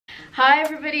Hi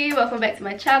everybody, welcome back to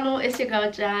my channel. It's your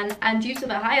girl Jan, and due to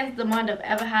the highest demand I've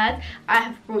ever had, I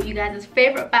have brought you guys'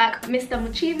 favorite back. Mr.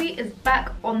 Mukiibi is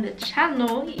back on the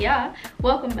channel. Yeah,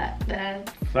 welcome back there.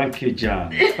 Thank you,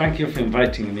 Jan. Thank you for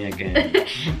inviting me again.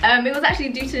 It was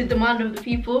actually due to the demand of the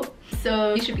people,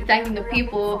 so you should be thanking the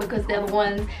people because they're the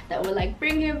ones that were like,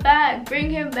 bring him back, bring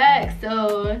him back.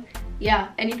 So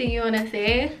yeah, anything you want to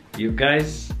say? You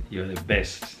guys, you're the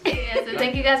best. Yeah, so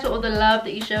thank you guys for all the love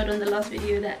that you showed on the last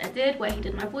video that I did where he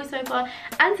did my voiceover,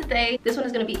 and today this one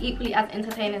is going to be equally as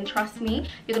entertaining. Trust me,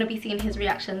 you're going to be seeing his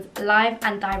reactions live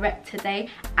and direct today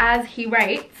as he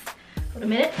rates, wait a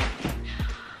minute,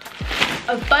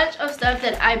 a bunch of stuff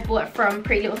that I bought from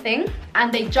Pretty Little Thing,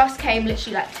 and they just came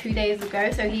literally like 2 days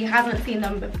ago, so he hasn't seen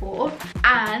them before.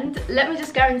 And let me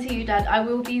just guarantee you that I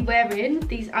will be wearing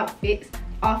these outfits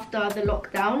after the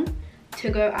lockdown to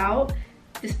go out,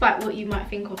 despite what you might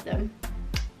think of them.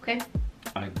 Okay?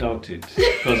 I doubt it,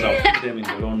 because I'll put them in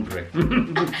the laundry.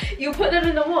 You put them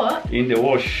in the what? In the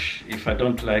wash, if I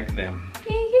don't like them.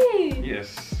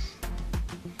 Yes.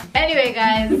 Anyway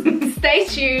guys, stay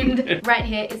tuned. Right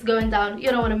here, it's going down. You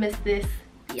don't want to miss this.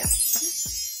 Yeah.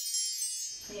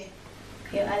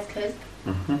 Keep your eyes closed.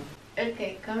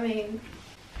 Okay, coming.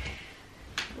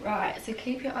 Right, so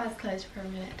keep your eyes closed for a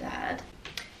minute, Dad.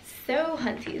 So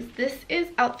hunties, this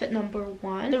is outfit number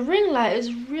 1. The ring light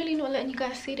is really not letting you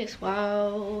guys see this.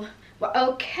 Wow. Well,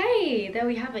 okay, there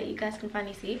we have it. You guys can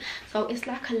finally see. So it's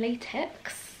like a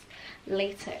latex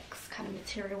kind of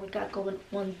material we got going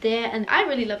on there, and I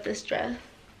really love this dress.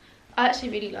 I actually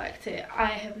really liked it. I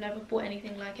have never bought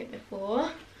anything like it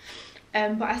before,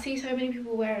 but I see so many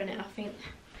people wearing it. I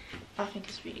think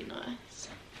it's really nice.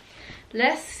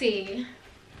 Let's see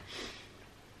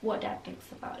what Dad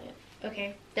thinks about it.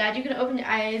 Okay, Dad, you can open your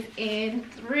eyes in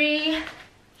 3,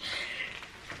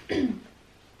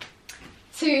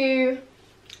 2,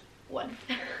 1.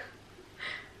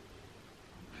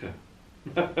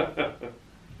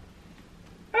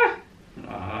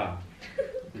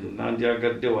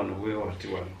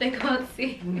 They can't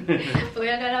see.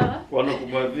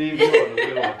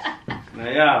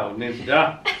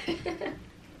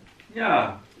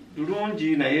 Yeah,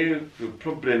 the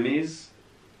problem is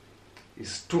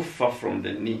it's too far from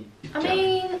the knee. I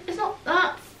mean, it's not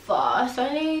that far. It's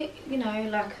only, you know,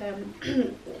 like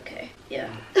okay, yeah.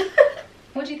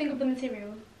 What do you think of the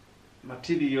material?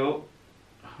 Material?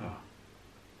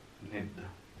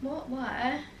 What?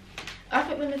 Why? I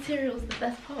think the material is the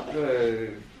best part.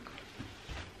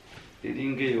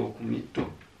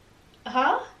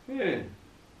 Huh? Yeah.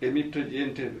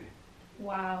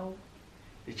 Wow.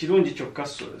 Ekirungi kyokka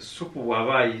supu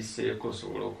bw'aba ayiseeko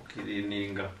osobola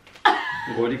okukiriininga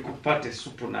ng'oli ku pate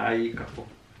supu n'ayiikako.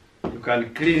 You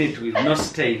can clean it with no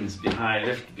stains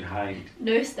left behind.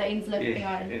 No stains left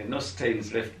behind. No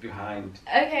stains left behind.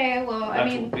 Okay, well, I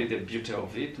mean, that would be the beauty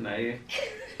of it.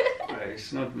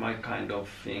 It's not my kind of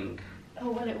thing.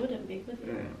 Oh, well, it wouldn't be, would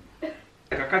it?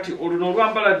 Kakati oluno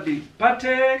olwambala ddi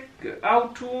pate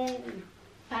autu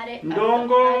Pate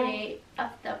ndongo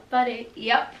after pate.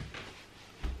 Yep.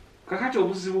 Kakati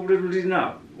obuzibu bwe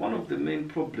tulina, one of the main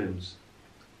problems,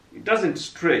 it doesn't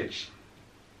stretch.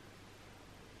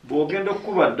 Bw'ogenda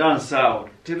okukuba dance out,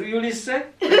 teruyulise?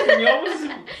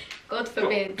 God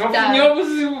forbid. Don't even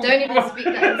speak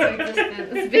that into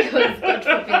existence, because God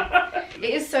forbid.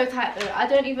 It is so tight though.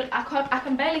 I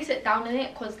can barely sit down in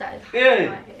it because that is how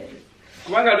tight it is.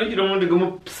 Kubanga lwaki n'omuntu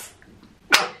gumu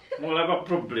mulaba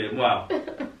problem wow.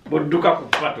 Bodduka ku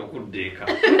pato okuddeeka.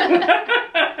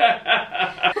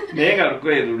 Naye nga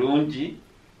lugoye lulungi,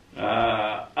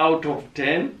 out of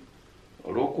 10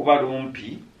 olw'okuba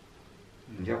lumpi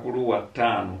nja kuluwa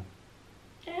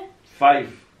 5.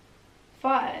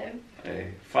 5.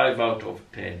 5 out of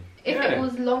 10. If it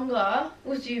was longer,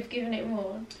 would you have given it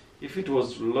more? If it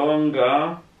was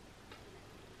longer,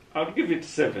 I'd give it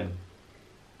 7.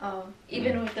 Oh,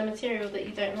 even with the material that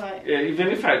you don't like? Yeah, even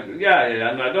if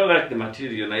and I don't like the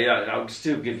material, I would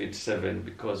still give it 7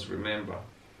 because remember,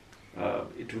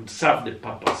 it would serve the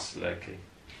purpose like.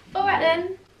 Alright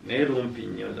then.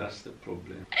 That's the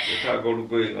problem.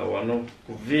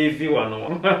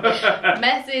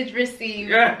 Message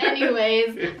received.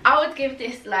 Anyways, I would give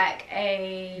this like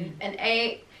an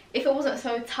 8. If it wasn't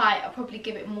so tight, I'd probably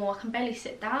give it more. I can barely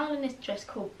sit down in this dress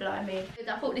called blimey.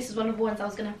 I thought this was one of the ones I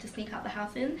was gonna have to sneak out the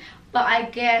house in, but I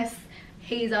guess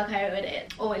he's okay with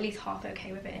it, or at least half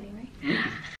okay with it anyway.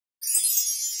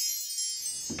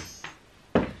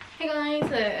 Hey guys,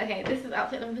 so okay, this is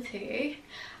outfit number 2.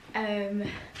 A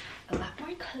lot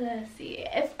more classy.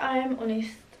 If I'm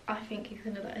honest, I think he's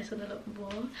gonna like this one a lot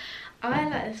more. I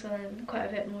like this one quite a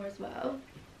bit more as well.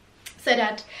 So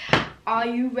Dad, are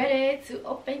you ready to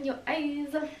open your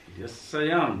eyes? Yes, I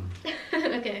am.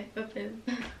 Okay, open.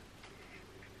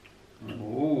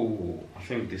 Oh, I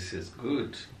think this is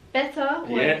good. Better?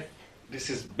 Yeah,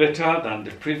 this is better than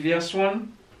the previous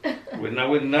one. We're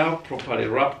now properly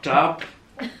wrapped up.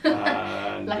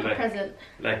 And like a present.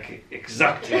 Like,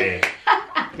 exactly.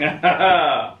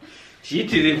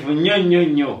 Chiyitirivu nnyo nnyo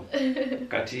nnyo.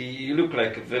 Kati, you look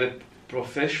like a very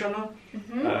professional.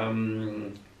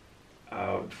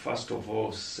 I would first of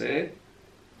all say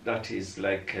that is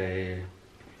like a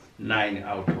 9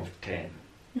 out of 10.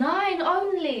 9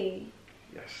 only?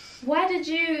 Yes. Why did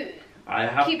you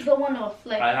keep the one off?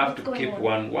 Like, I have to keep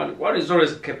one. One is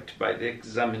always kept by the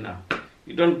examiner.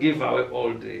 You don't give away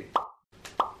all the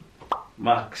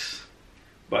marks.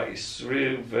 But it's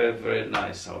really very, very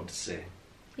nice, I would say.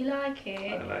 You like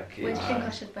it? I like it. Where do you think I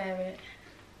should wear it?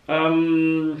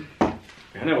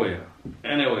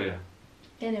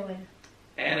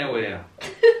 Anywhere.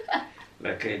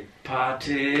 Like a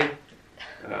party,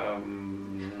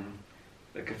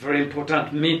 like a very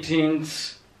important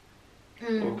meetings.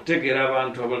 Okutegera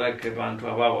abantu like abantu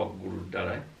abawaggulu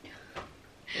ddala.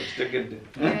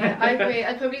 Yeah, I agree.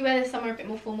 I'd probably wear this somewhere a bit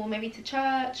more formal, maybe to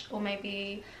church, or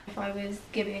maybe if I was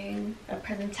giving a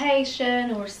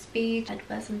presentation or a speech, I'd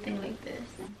wear something like this.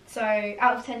 So,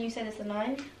 out of 10, you said it's a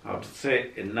 9? I would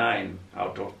say a 9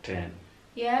 out of 10.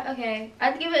 Yeah, okay.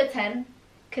 I'd give it a 10,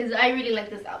 because I really like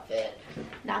this outfit.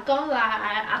 Not gonna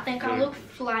lie, I think I look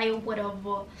fly or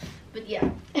whatever, but yeah.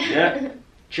 Yeah,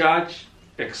 church,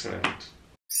 excellent.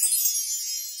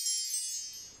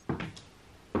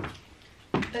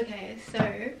 Okay,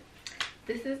 so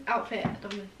this is outfit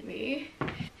number 3.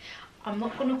 I'm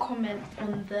not gonna comment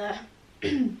on the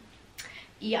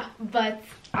yeah, but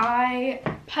I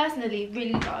personally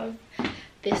really love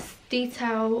this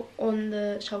detail on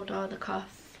the shoulder, the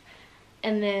cuff,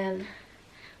 and then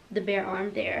the bare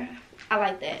arm there. I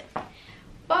like that.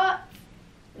 But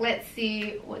let's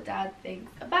see what Dad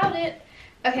thinks about it.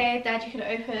 Okay, Dad, you can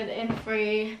open in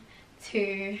 3,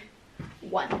 2,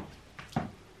 1.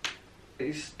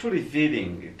 It's too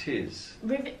revealing, it is.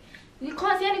 You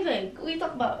can't see anything. What are you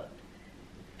talking about?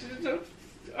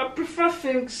 I prefer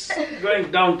things going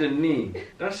down the knee.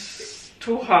 That's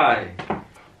too high.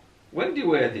 When do you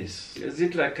wear this? Is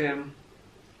it like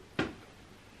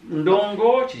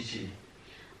ndongo chichi?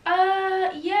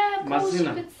 Yeah, of course Mazina.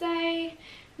 you could say.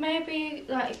 Maybe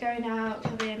like going out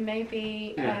with him,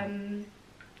 maybe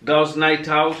girls' night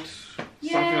out,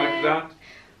 something like that.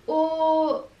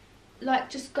 Or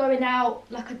like just going out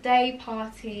like a day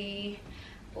party,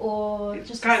 or It's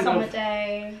just a kind summer of-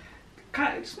 day.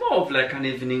 It's more of like an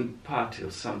evening party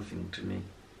or something to me.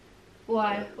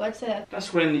 Why? What's it?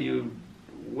 That's when you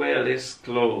wear less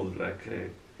clothes,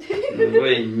 like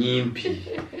ngoye nyimpi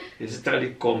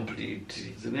ezitali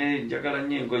complete. Zine njagala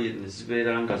nnyo engoye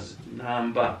nezibeera nga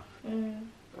zinamba.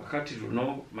 Kakati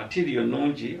luno material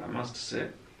nungi, I must say.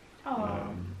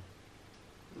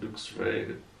 Looks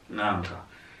very nanga.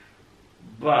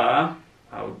 But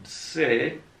I would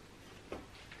say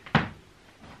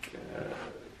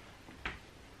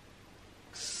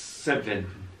 7.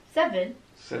 7?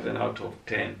 7 out of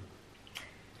 10.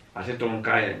 Ate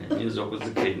tonkaya nyinza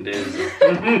okuzikendeeza.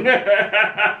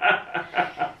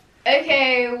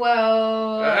 Okay,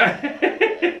 well,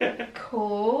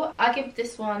 cool. I'll give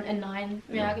this one a 9.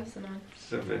 Yeah, I'll give this a 9.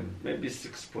 7, maybe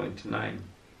 6.9.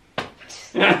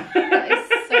 That is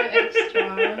so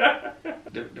extra.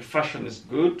 The fashion is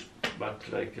good, but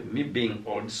like me being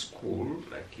old school,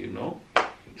 like you know,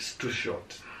 it's too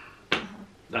short.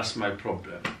 That's my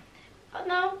problem.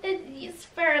 No, it's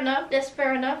fair enough. That's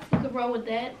fair enough. You could roll with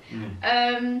that.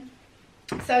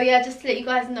 So yeah, just to let you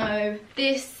guys know,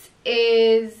 this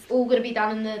is all going to be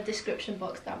down in the description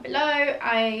box down below.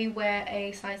 I wear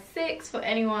a size 6 for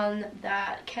anyone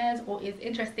that cares or is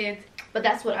interested, but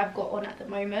that's what I've got on at the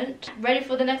moment. Ready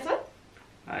for the next one?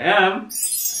 I am.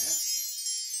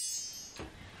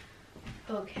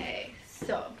 Okay,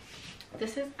 so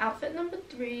this is outfit number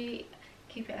 3.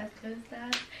 Keep your eyes closed,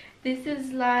 Dad. This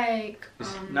is like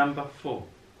It's number 4.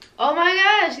 oh my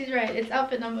gosh, she's right. It's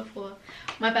outfit number 4.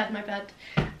 My bad, my bad.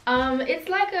 It's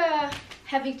like a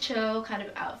heavy chill kind of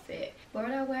outfit. Where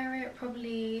would I wear it?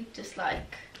 Probably just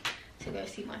like to go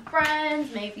see my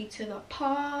friends, maybe to the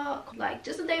park, like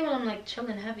just a day when I'm like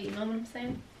chilling heavy, you know what I'm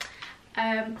saying?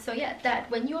 So yeah, Dad,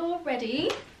 when you're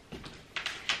ready,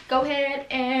 go ahead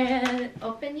and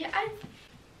open your eyes.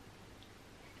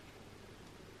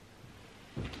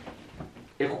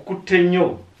 Ekukutte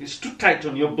nnyo. It's too tight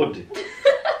on your body.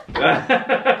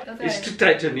 It's too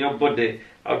tight on your body.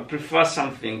 I would prefer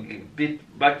something a bit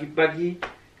baggy,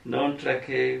 not like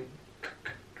a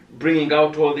bringing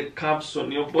out all the curves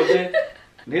on your body.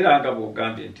 Niranga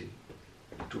bugambye nti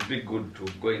to be good to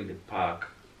go in the park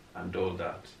and all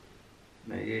that.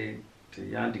 Naye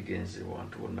teyandigenze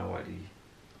wantu wonna wali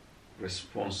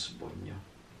responsible nnyo.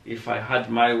 If I had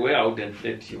my way, I wouldn't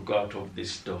let you go out of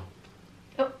this door.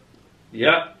 Oh.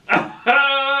 Yeah.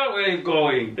 Where are you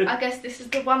going? I guess this is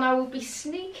the one I will be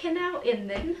sneaking out in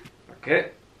then.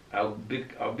 Okay. I'll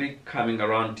be coming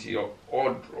around to your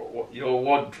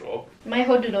wardrobe. My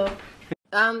wardrobe.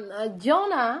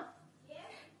 Jonah,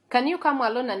 can you come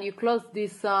alone and you close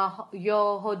this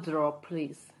your wardrobe,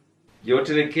 please?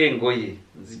 Yotereke engoye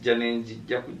nzija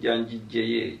nenjija kujja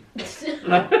njijjeyo.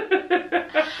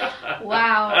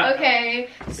 Wow, okay.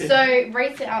 So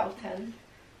rate it out of 10.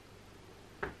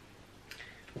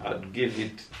 I'd give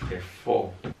it a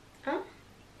 4. Huh?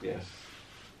 Yes.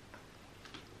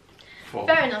 4.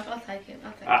 Fair enough, I'll take it.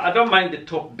 I don't mind the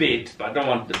top bit, but I don't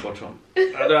want the bottom.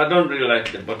 I don't really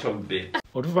like the bottom bit.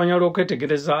 Oluvanyuma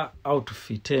lw'okwetegereza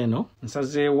outfit eno,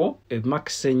 nsazeewo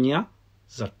emakisi 4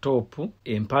 za top,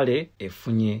 empale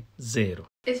efunye 0.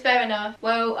 It's fair enough.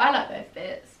 Well, I like both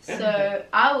bits, so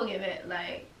I will give it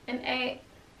like an 8.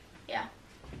 Yeah.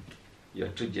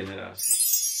 You're too generous.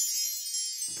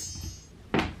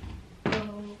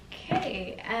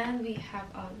 Okay, and we have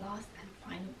our last and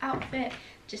final outfit.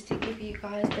 Just to give you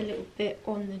guys a little bit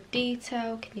on the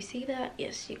detail. Can you see that?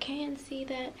 Yes, you can see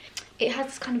that. It has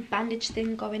this kind of bandage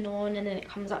thing going on, and then it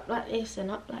comes up like this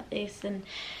and up like this, and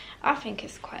I think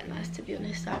it's quite nice, to be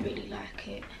honest. I really like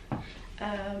it.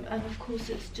 And of course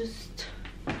it's just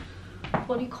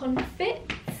bodycon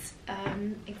fits.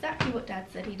 Exactly what Dad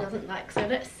said he doesn't like, so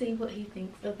let's see what he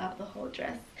thinks about the whole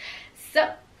dress.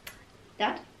 So,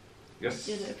 Dad? Yes.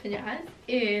 Just open your eyes.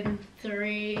 In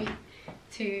 3,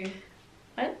 2,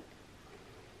 1.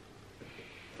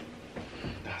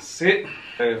 That's it.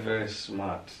 Very, very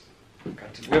smart.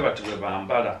 Kati bwe batuwe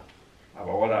bambala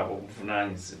abawala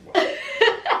ab'obuvunanyizibwa.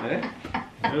 Naye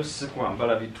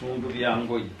kwambala bitundu bya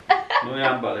ngoye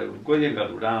noyambala olugoye nga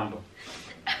lulamba.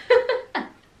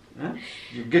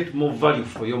 You get more value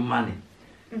for your money.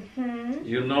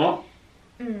 You know?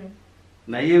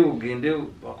 Naye ugende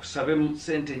bakusabe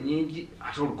sente nyingi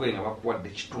ate olugoye nga bakuwadde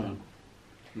kitundu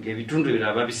ng'ebitundu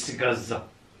ebirala babisigaza.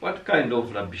 What kind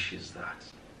of rubbish is that?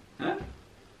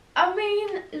 I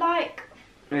mean, like,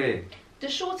 Hey. the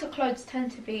shorter clothes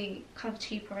tend to be kind of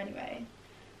cheaper anyway.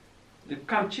 They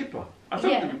come cheaper.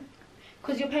 Yeah,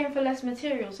 because you're paying for less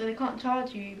material, so they can't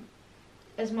charge you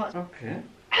as much. Okay.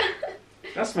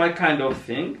 That's my kind of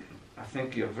thing. I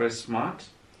think you're very smart.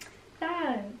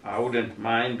 Thanks. I wouldn't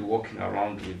mind walking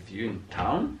around with you in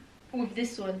town. With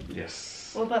this one?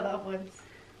 Yes. What about the other ones?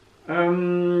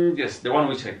 Yes, the one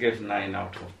which I gave 9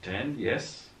 out of 10,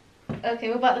 yes. Okay,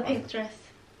 what about the pink dress?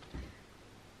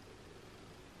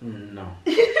 No.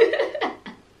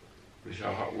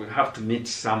 We have to meet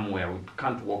somewhere. We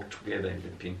can't walk together in the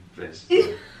pink dress.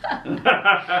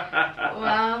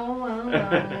 Wow.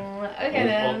 Okay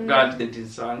then.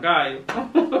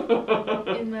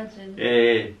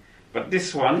 Imagine. But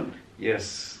this one,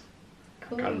 yes.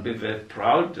 Cool. I can be very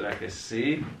proud, like I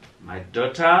see. My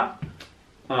daughter.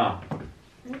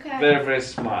 Okay. Very, very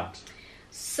smart.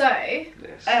 So,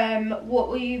 Yes. what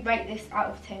will you rate this out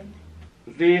of 10?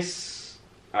 This,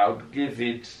 I would give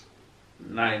it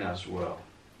 9 as well.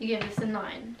 You give this a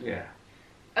 9? Yeah.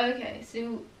 Okay,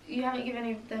 so you haven't given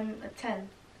any of them a 10?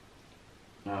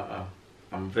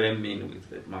 I'm very mean with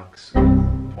the marks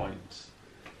points.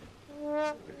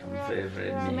 I'm very,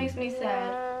 very mean. It makes me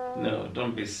sad. No,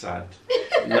 don't be sad.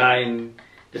 9.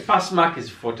 The first mark is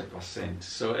 40%,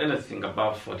 so anything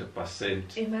above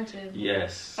 40%. Imagine.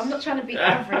 Yes. I'm not trying to be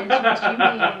average. What do you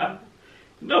mean?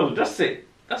 No, that's it.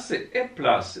 That's it. A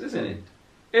plus, isn't it?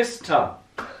 A star.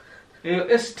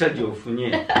 A star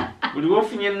jofunye. Buli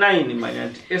wofunye 9 manya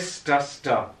nti A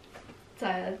star.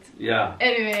 Tired. Yeah.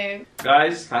 Anyway.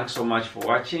 Guys, thanks so much for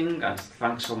watching, and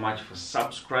thanks so much for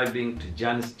subscribing to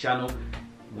Jan's channel.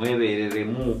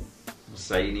 Mwebereremu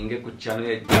musayiringe ku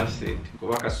channel ya Jaset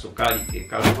kuba kasukali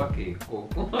ekaluba keko.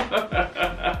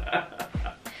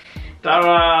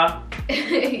 Tara!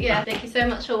 Yeah, thank you so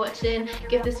much for watching.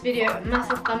 Give this video a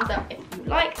massive thumbs up if you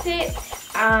liked it,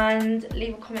 and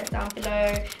leave a comment down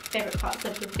below favorite parts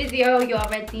of the video. You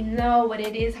already know what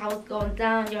it is, how it's going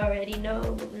down. You already know,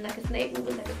 moving like a snake,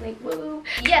 moving like a snake, woo.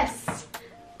 Yes,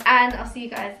 and I'll see you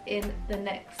guys in the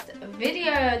next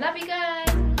video. Love you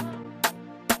guys.